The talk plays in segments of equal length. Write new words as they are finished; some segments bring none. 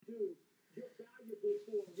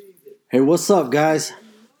Hey, what's up, guys?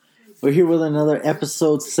 We're here with another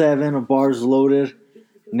episode 7 of Bars Loaded.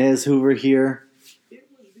 Nez Hoover here.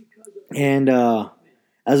 And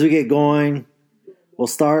as we get going, we'll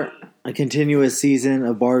start a continuous season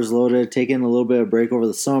of Bars Loaded, taking a little bit of break over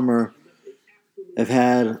the summer. I've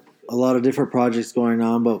had a lot of different projects going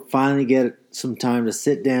on, but finally get some time to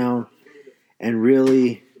sit down and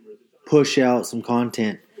really push out some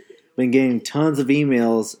content. Been getting tons of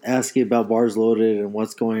emails asking about Bars Loaded and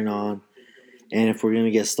what's going on and if we're going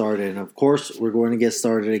to get started. And of course, we're going to get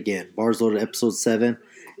started again. Bars Loaded episode 7.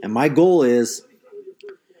 And my goal is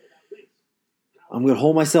I'm going to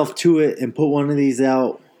hold myself to it and put one of these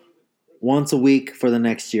out once a week for the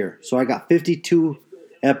next year. So I got 52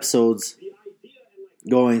 episodes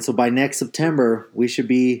going. So by next September, we should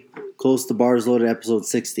be close to Bars Loaded episode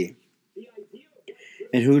 60.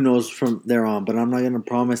 And who knows from there on. But I'm not going to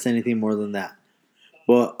promise anything more than that.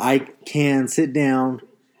 But I can sit down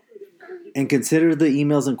and consider the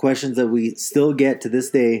emails and questions that we still get to this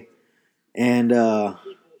day. And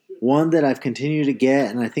one that I've continued to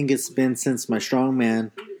get, and I think it's been since my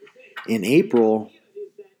strongman in April,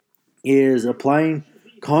 is applying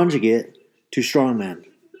conjugate to strongman.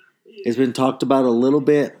 It's been talked about a little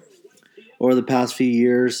bit over the past few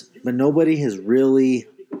years, but nobody has really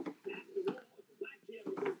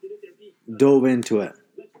dove into it.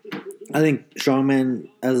 I think strongman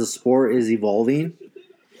as a sport is evolving.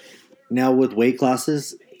 Now with weight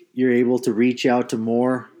classes, you're able to reach out to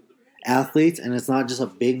more athletes, and it's not just a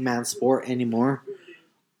big man sport anymore.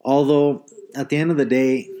 Although at the end of the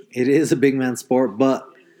day, it is a big man sport, but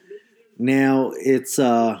now it's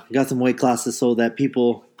got some weight classes so that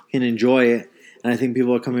people can enjoy it. And I think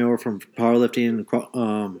people are coming over from powerlifting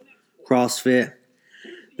and CrossFit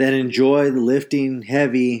that enjoy the lifting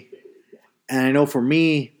heavy. And I know for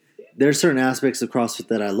me, there's certain aspects of CrossFit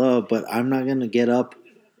that I love, but I'm not going to get up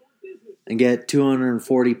and get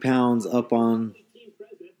 240 pounds up on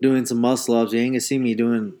doing some muscle ups. You ain't going to see me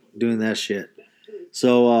doing that shit.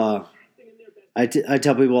 So I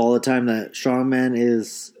tell people all the time that strongman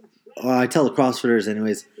is, I tell the CrossFitters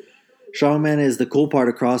anyways, strongman is the cool part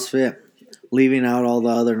of CrossFit, leaving out all the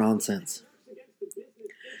other nonsense.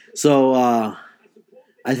 So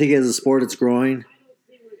I think as a sport it's growing,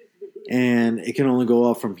 and it can only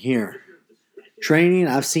go up from here. Training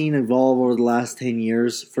I've seen evolve over the last 10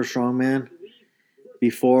 years for strongman.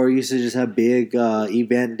 Before, you used to just have big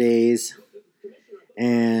event days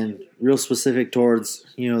and real specific towards,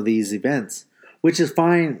 these events, which is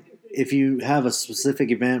fine if you have a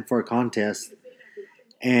specific event for a contest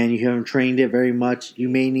and you haven't trained it very much. You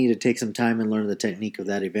may need to take some time and learn the technique of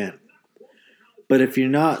that event. But if you're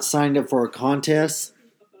not signed up for a contest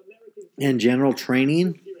and general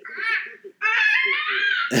training,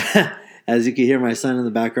 as you can hear my son in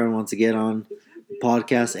the background once again on the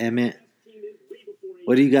podcast, Emmett.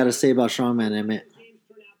 What do you got to say about strongman, Emmett?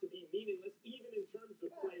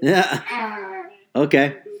 Yeah.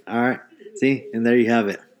 Okay. All right. See? And there you have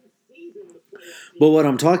it. But what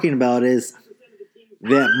I'm talking about is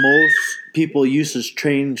that most people used to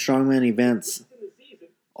train strongman events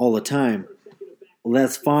all the time. Well,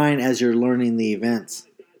 that's fine as you're learning the events.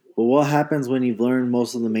 But what happens when you've learned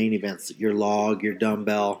most of the main events? Your log, your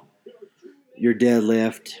dumbbell, your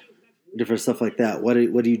deadlift, different stuff like that. What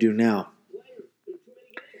do you do now?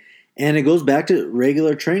 And it goes back to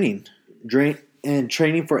regular training and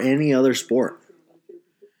training for any other sport.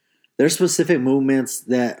 There's specific movements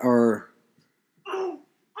that are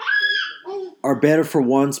better for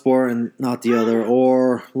one sport and not the other,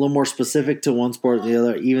 or a little more specific to one sport than the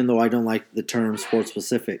other, even though I don't like the term sport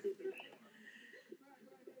specific.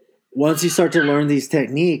 Once you start to learn these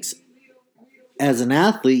techniques, as an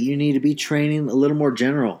athlete, you need to be training a little more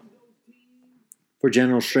general for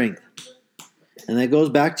general strength. And that goes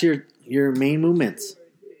back to your main movements.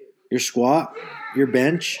 Your squat, your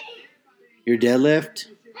bench, your deadlift,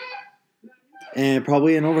 and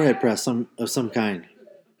probably an overhead press of some kind.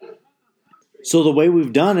 So the way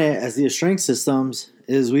we've done it as the strength systems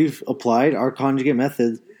is we've applied our conjugate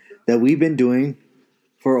method that we've been doing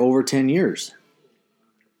for over 10 years.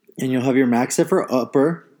 And you'll have your max set for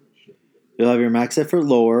upper, you'll have your max set for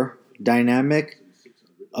lower, dynamic,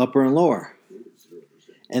 upper and lower.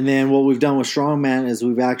 And then what we've done with strongman is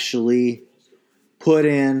we've actually put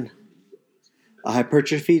in a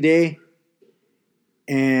hypertrophy day,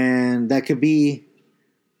 and that could be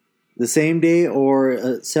the same day or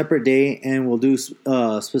a separate day, and we'll do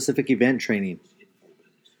specific event training.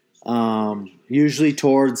 Usually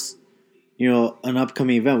towards, an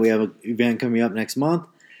upcoming event. We have an event coming up next month,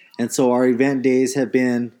 and so our event days have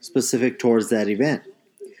been specific towards that event,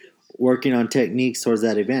 working on techniques towards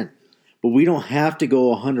that event. But we don't have to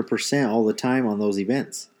go 100% all the time on those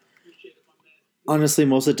events. Honestly,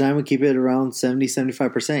 most of the time we keep it around 70,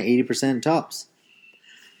 75%, 80% tops.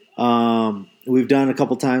 We've done a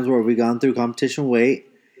couple times where we've gone through competition weight,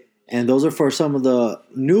 and those are for some of the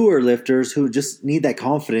newer lifters who just need that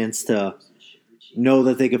confidence to know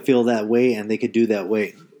that they could feel that weight and they could do that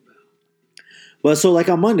weight. But so like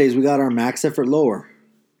on Mondays, we got our max effort lower,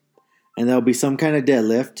 and there'll be some kind of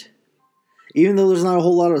deadlift. Even though there's not a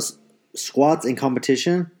whole lot of squats in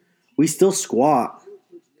competition, we still squat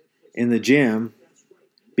in the gym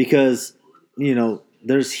because,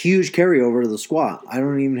 there's huge carryover to the squat. I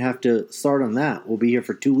don't even have to start on that. We'll be here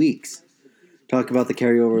for 2 weeks. Talk about the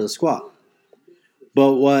carryover of the squat.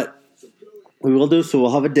 But what we will do, so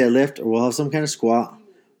we'll have a deadlift or we'll have some kind of squat.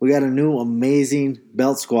 We got a new amazing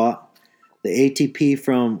belt squat, the ATP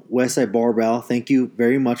from Westside Barbell. Thank you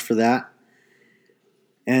very much for that.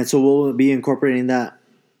 And so we'll be incorporating that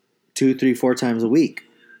 2, 3, 4 times a week.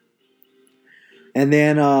 And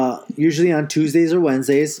then usually on Tuesdays or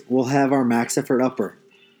Wednesdays, we'll have our max effort upper.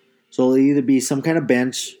 So it'll either be some kind of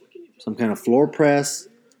bench, some kind of floor press,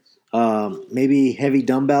 maybe heavy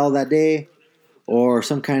dumbbell that day, or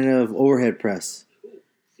some kind of overhead press.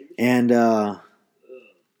 And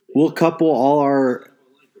we'll couple all our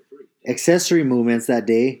accessory movements that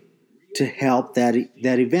day to help that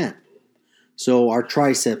event. So our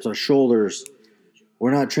triceps, our shoulders,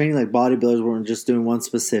 we're not training like bodybuilders. We're just doing one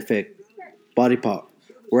specific body part.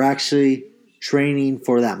 We're actually training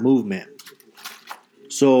for that movement.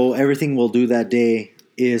 So everything we'll do that day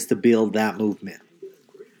is to build that movement.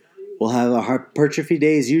 We'll have a hypertrophy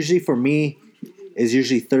days. Usually for me, is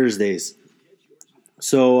usually Thursdays.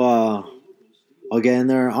 So I'll get in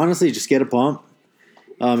there. Honestly, just get a pump.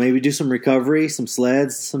 Maybe do some recovery, some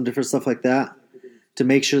sleds, some different stuff like that to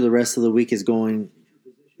make sure the rest of the week is going,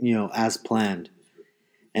 as planned.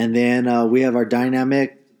 And then we have our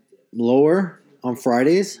dynamic lower on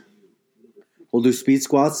Fridays. We'll do speed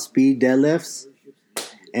squats, speed deadlifts,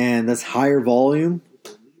 and that's higher volume.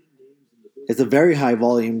 It's a very high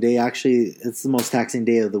volume day. Actually, it's the most taxing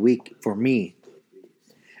day of the week for me.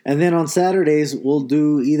 And then on Saturdays, we'll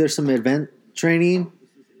do either some event training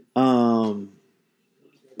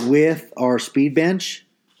with our speed bench,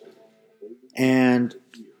 and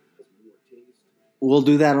we'll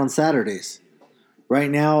do that on Saturdays. Right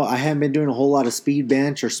now, I haven't been doing a whole lot of speed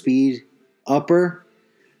bench or speed upper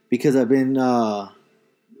because I've been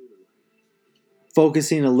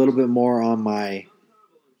focusing a little bit more on my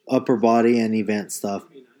upper body and event stuff,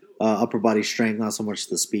 upper body strength, not so much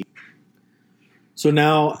the speed. So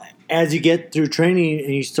now, as you get through training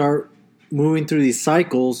and you start moving through these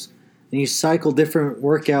cycles, and you cycle different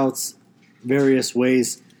workouts various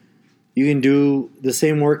ways, you can do the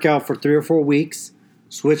same workout for 3 or 4 weeks,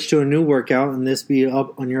 switch to a new workout, and this be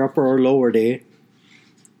up on your upper or lower day.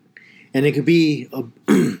 And it could be a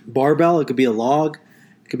barbell, it could be a log,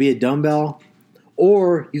 it could be a dumbbell,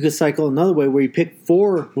 or you could cycle another way where you pick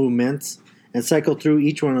 4 movements and cycle through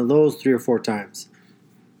each one of those 3 or 4 times.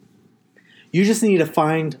 You just need to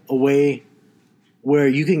find a way where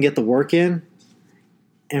you can get the work in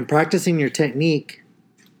and practicing your technique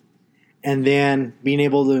and then being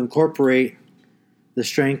able to incorporate the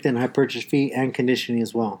strength and hypertrophy and conditioning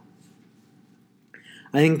as well.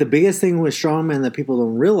 I think the biggest thing with strongman that people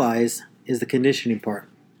don't realize is the conditioning part.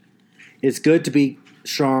 It's good to be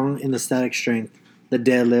strong in the static strength, the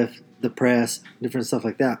deadlift, the press, different stuff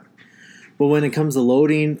like that. But when it comes to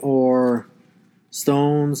loading or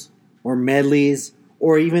stones or medleys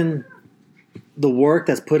or even the work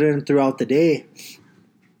that's put in throughout the day,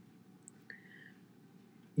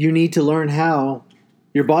 you need to learn how,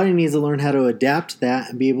 your body needs to learn how to adapt to that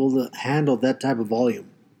and be able to handle that type of volume.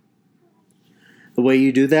 The way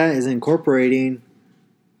you do that is incorporating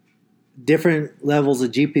different levels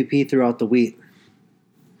of GPP throughout the week.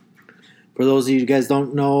 For those of you guys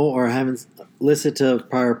don't know or haven't listened to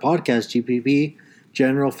prior podcasts, GPP,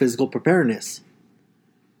 General Physical Preparedness.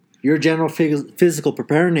 Your general physical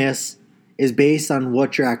preparedness is based on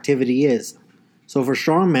what your activity is. So for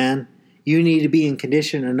strongman, you need to be in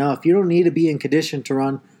condition enough. You don't need to be in condition to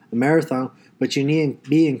run a marathon, but you need to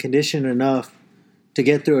be in condition enough to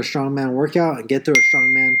get through a strongman workout and get through a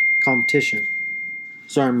strongman competition.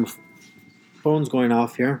 Sorry, my phone's going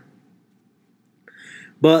off here.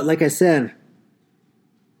 But like I said,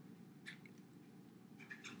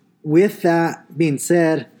 with that being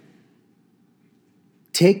said,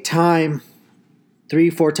 take time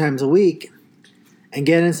 3-4 times a week and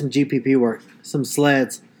get in some GPP work, some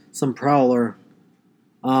sleds, some prowler.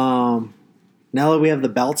 Now that we have the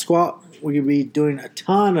belt squat, we're going to be doing a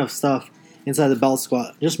ton of stuff inside the belt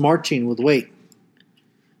squat, just marching with weight.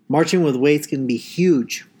 Marching with weights can be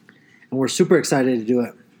huge, and we're super excited to do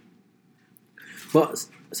it. But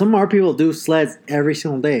some of our people do sleds every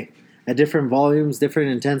single day at different volumes,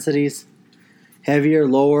 different intensities, heavier,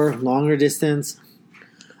 lower, longer distance.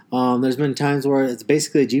 There's been times where it's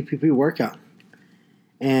basically a GPP workout.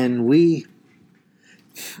 And we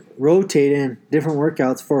rotate in different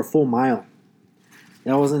workouts for a full mile.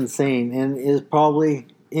 That was insane. And it was probably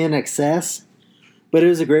in excess, but it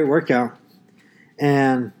was a great workout.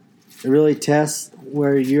 And it really tests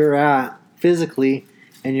where you're at physically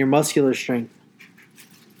and your muscular strength.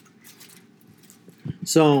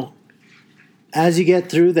 So as you get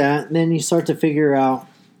through that, then you start to figure out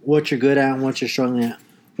what you're good at and what you're struggling at.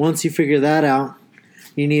 Once you figure that out,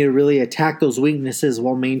 you need to really attack those weaknesses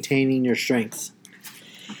while maintaining your strengths.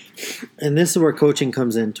 And this is where coaching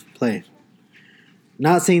comes into play.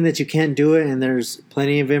 Not saying that you can't do it and there's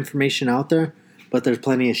plenty of information out there, but there's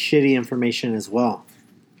plenty of shitty information as well.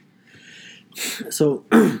 So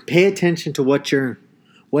pay attention to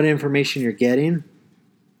what information you're getting.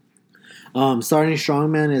 Starting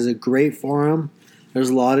Strongman is a great forum. There's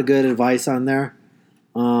a lot of good advice on there.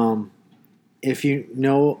 If you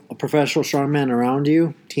know a professional strongman around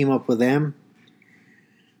you, team up with them.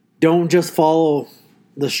 Don't just follow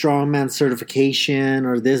the strongman certification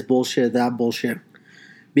or this bullshit, that bullshit.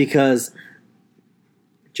 Because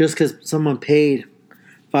just because someone paid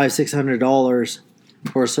 $500-$600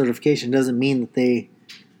 for a certification doesn't mean that they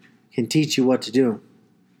can teach you what to do.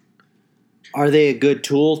 Are they a good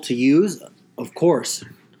tool to use? Of course.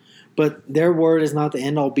 But their word is not the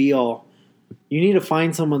end-all be-all. You need to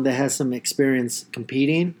find someone that has some experience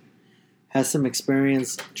competing, has some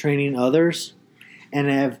experience training others,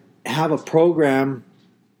 and have a program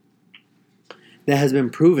that has been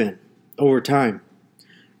proven over time.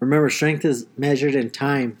 Remember, strength is measured in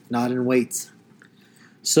time, not in weights.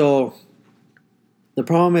 So the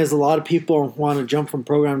problem is a lot of people want to jump from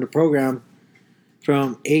program to program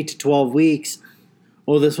from 8 to 12 weeks.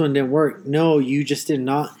 Oh, this one didn't work. No, you just did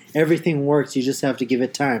not. Everything works. You just have to give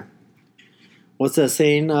it time. What's that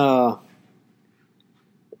saying?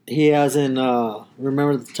 He has in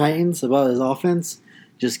Remember the Titans about his offense?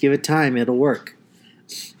 Just give it time. It'll work.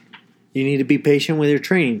 You need to be patient with your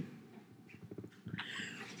training.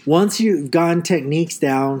 Once you've gotten techniques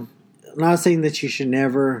down, I'm not saying that you should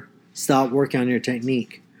never stop working on your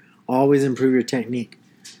technique. Always improve your technique.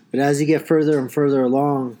 But as you get further and further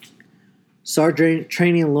along, start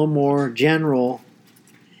training a little more general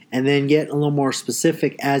and then get a little more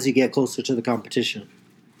specific as you get closer to the competition.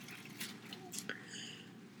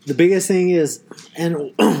 The biggest thing is,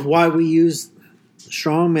 and why we use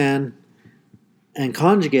Strongman and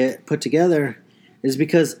Conjugate put together, is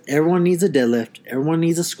because everyone needs a deadlift, everyone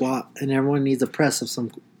needs a squat, and everyone needs a press of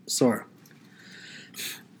some sort.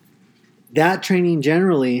 That training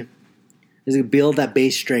generally is to build that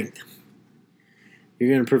base strength. You're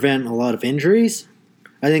going to prevent a lot of injuries.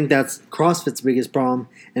 I think that's CrossFit's biggest problem,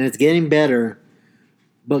 and it's getting better.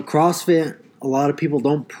 But CrossFit, a lot of people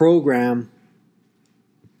don't program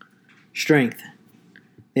strength.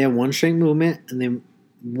 They have one strength movement, and then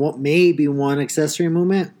maybe one accessory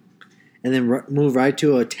movement, and then move right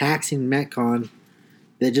to a taxing Metcon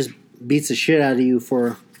that just beats the shit out of you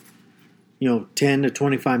for 10 to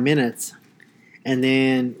 25 minutes. And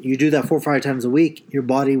then you do that 4 or 5 times a week, your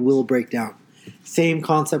body will break down. Same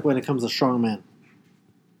concept when it comes to strongman.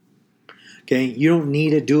 Okay, you don't need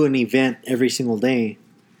to do an event every single day.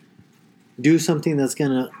 Do something that's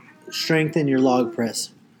going to strengthen your log press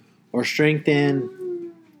or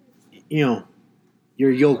strengthen, your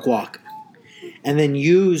yoke walk. And then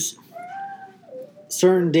use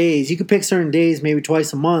certain days. You could pick certain days, maybe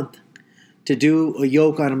twice a month, to do a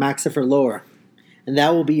yoke on a max effort lower. And that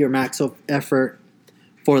will be your max effort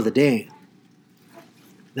for the day.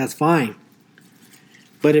 That's fine.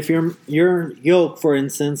 But if your yoke, for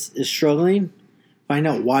instance, is struggling, find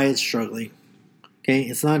out why it's struggling. Okay?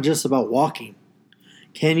 It's not just about walking.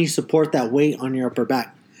 Can you support that weight on your upper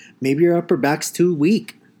back? Maybe your upper back's too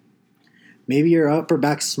weak. Maybe your upper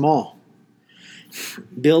back's small.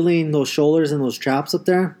 Building those shoulders and those traps up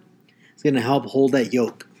there is going to help hold that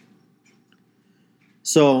yoke.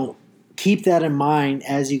 So keep that in mind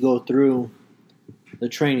as you go through the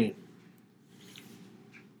training.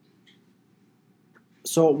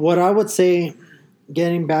 So what I would say,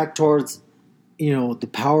 getting back towards, the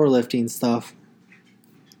powerlifting stuff,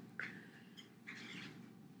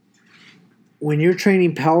 when you're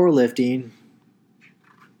training powerlifting,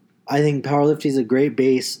 I think powerlifting is a great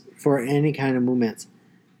base for any kind of movements.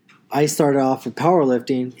 I started off with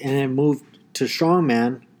powerlifting and then moved to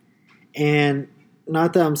strongman. And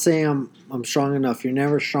not that I'm saying I'm strong enough. You're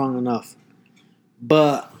never strong enough.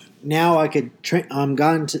 But now I could train.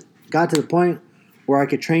 Got to the point where I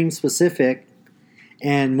could train specific,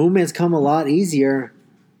 and movements come a lot easier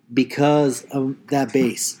because of that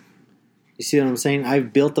base. You see what I'm saying?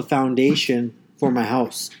 I've built the foundation for my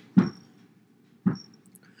house.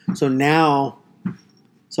 So now,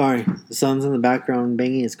 sorry, the son's in the background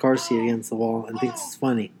banging his car seat against the wall and thinks it's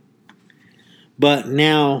funny. But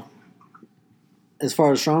now, as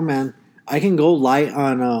far as strongman, I can go light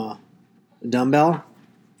on a dumbbell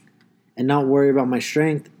and not worry about my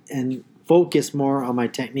strength and focus more on my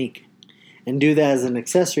technique and do that as an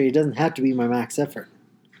accessory. It doesn't have to be my max effort.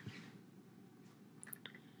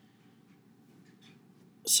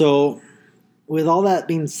 So, with all that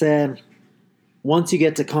being said, once you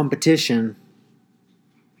get to competition,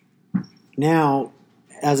 now,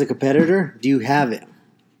 as a competitor, do you have it?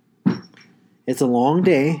 It's a long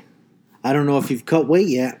day. I don't know if you've cut weight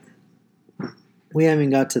yet. We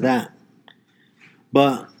haven't got to that.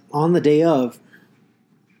 But on the day of,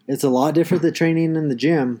 it's a lot different than training in the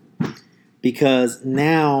gym because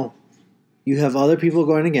now you have other people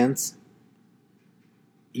going against.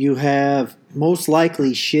 You have most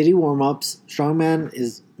likely shitty warm-ups. Strongman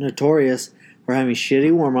is notorious for having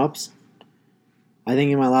shitty warm-ups. I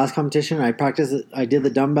think in my last competition, I did the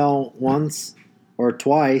dumbbell once or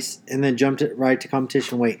twice and then jumped it right to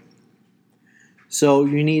competition weight. So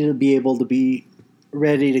you need to be able to be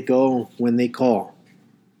ready to go when they call.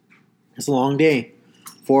 It's a long day,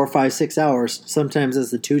 4 or 5, 6 hours. Sometimes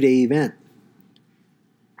it's a 2-day event.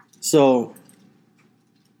 So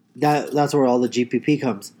that's where all the GPP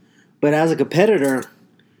comes. But as a competitor,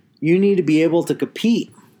 you need to be able to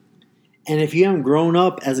compete. And if you haven't grown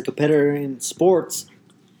up as a competitor in sports,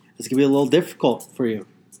 it's going to be a little difficult for you.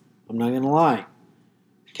 I'm not going to lie.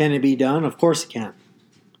 Can it be done? Of course it can.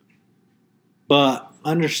 But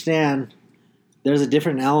understand there's a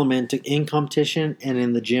different element in competition and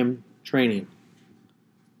in the gym training.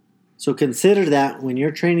 So consider that when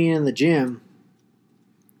you're training in the gym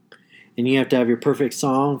and you have to have your perfect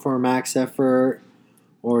song for a max effort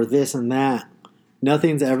or this and that,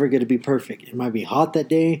 nothing's ever going to be perfect. It might be hot that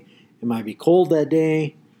day. It might be cold that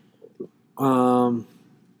day. You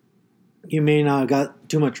may not have got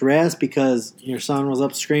too much rest because your son was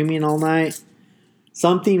up screaming all night.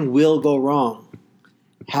 Something will go wrong.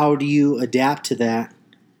 How do you adapt to that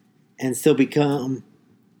and still become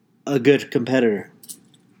a good competitor?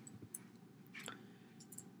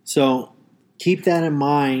 So keep that in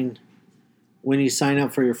mind when you sign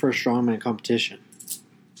up for your first strongman competition.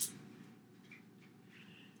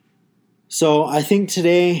 So I think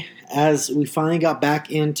today, as we finally got back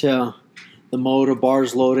into the mode of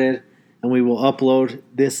bars loaded, and we will upload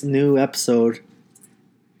this new episode,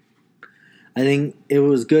 I think it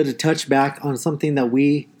was good to touch back on something that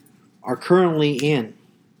we are currently in,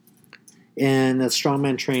 and that's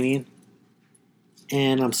strongman training.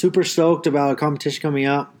 And I'm super stoked about a competition coming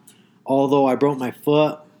up. Although I broke my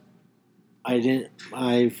foot,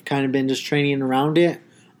 I've kind of been just training around it.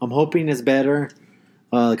 I'm hoping it's better.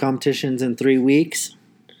 The competition's in 3 weeks,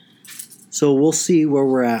 so we'll see where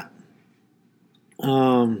we're at.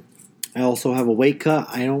 I also have a weight cut.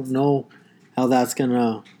 I don't know how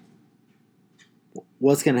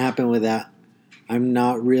what's gonna happen with that. I'm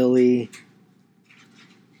not really.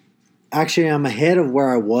 Actually, I'm ahead of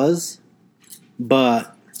where I was,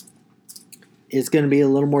 but it's gonna be a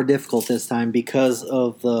little more difficult this time because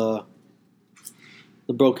of the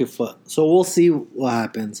broken foot. So we'll see what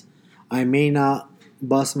happens. I may not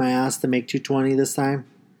bust my ass to make 220 this time,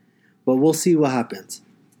 but we'll see what happens.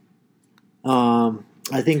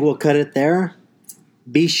 I think we'll cut it there.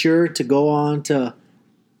 Be sure to go on to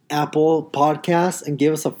Apple Podcasts and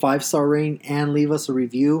give us a 5-star rating and leave us a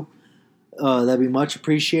review. That'd be much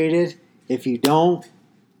appreciated. If you don't,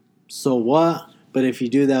 so what? But if you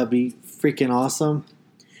do, that would be freaking awesome.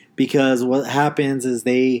 Because what happens is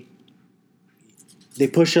they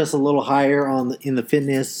push us a little higher in the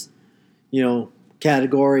fitness,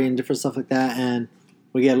 category and different stuff like that, and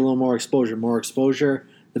we get a little more exposure. More exposure,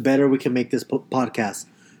 the better we can make this podcast.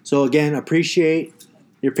 So again, appreciate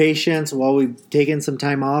your patience while we've taken some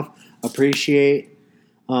time off. Appreciate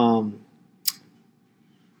all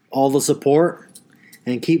the support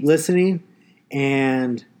and keep listening.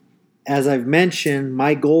 And as I've mentioned,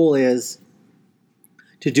 my goal is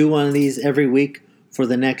to do one of these every week for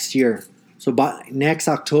the next year. So by next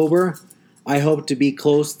October, I hope to be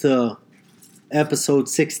close to episode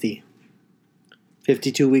 60.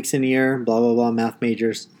 52 weeks in a year, blah, blah, blah, math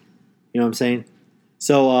majors. You know what I'm saying?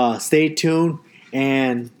 So stay tuned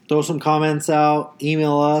and throw some comments out.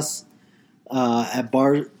 Email us at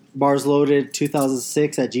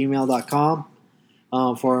barsloaded2006@gmail.com.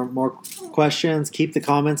 for more questions. Keep the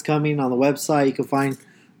comments coming on the website. You can find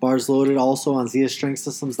Bars Loaded also on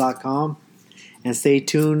ZiaStrengthSystems.com. And stay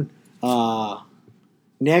tuned.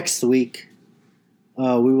 Next week,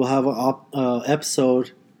 we will have an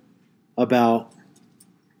episode about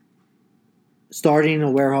starting a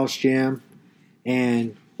warehouse gym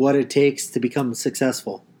and what it takes to become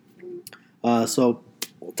successful. So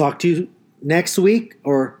we'll talk to you next week,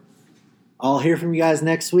 or I'll hear from you guys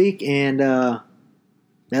next week, and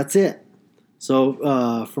that's it.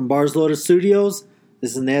 So from Bars Loaded Studios,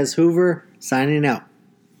 this is Nez Hoover signing out.